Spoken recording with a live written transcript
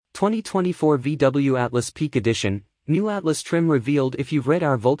2024 VW Atlas Peak Edition, new Atlas trim revealed. If you've read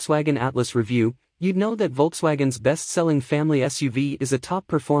our Volkswagen Atlas review, you'd know that Volkswagen's best-selling family SUV is a top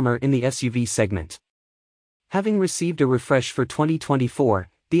performer in the SUV segment. Having received a refresh for 2024,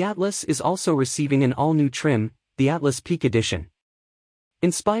 the Atlas is also receiving an all-new trim, the Atlas Peak Edition.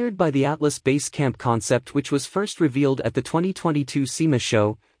 Inspired by the Atlas Base Camp concept, which was first revealed at the 2022 SEMA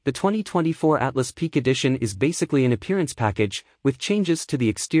show, the 2024 Atlas Peak Edition is basically an appearance package, with changes to the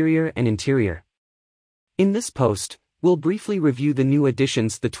exterior and interior. In this post, we'll briefly review the new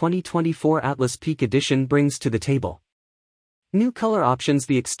additions the 2024 Atlas Peak Edition brings to the table. New color options.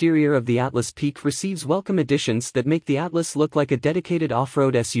 The exterior of the Atlas Peak receives welcome additions that make the Atlas look like a dedicated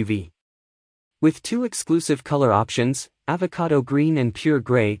off-road SUV. With two exclusive color options, avocado green and pure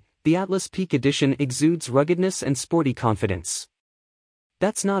gray, the Atlas Peak Edition exudes ruggedness and sporty confidence.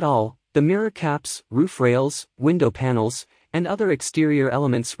 That's not all. The mirror caps, roof rails, window panels, and other exterior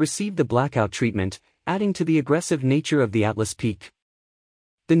elements receive the blackout treatment, adding to the aggressive nature of the Atlas Peak.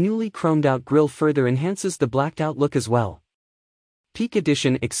 The newly chromed-out grille further enhances the blacked-out look as well. Peak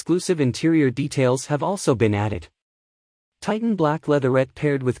Edition exclusive interior details have also been added. Titan black leatherette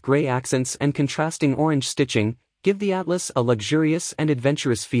paired with gray accents and contrasting orange stitching give the Atlas a luxurious and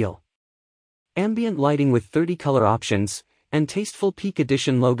adventurous feel. Ambient lighting with 30 color options and tasteful Peak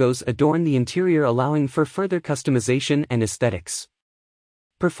Edition logos adorn the interior, allowing for further customization and aesthetics.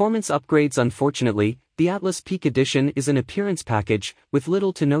 Performance upgrades. Unfortunately, the Atlas Peak Edition is an appearance package with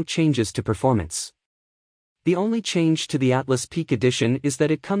little to no changes to performance. The only change to the Atlas Peak Edition is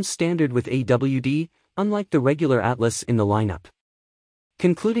that it comes standard with AWD, unlike the regular Atlas in the lineup.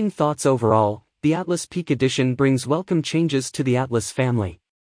 Concluding thoughts. Overall, the Atlas Peak Edition brings welcome changes to the Atlas family.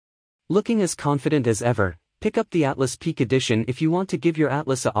 Looking as confident as ever, pick up the Atlas Peak Edition if you want to give your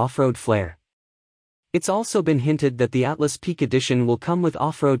Atlas a off-road flair. It's also been hinted that the Atlas Peak Edition will come with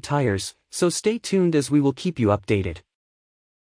off-road tires, so stay tuned as we will keep you updated.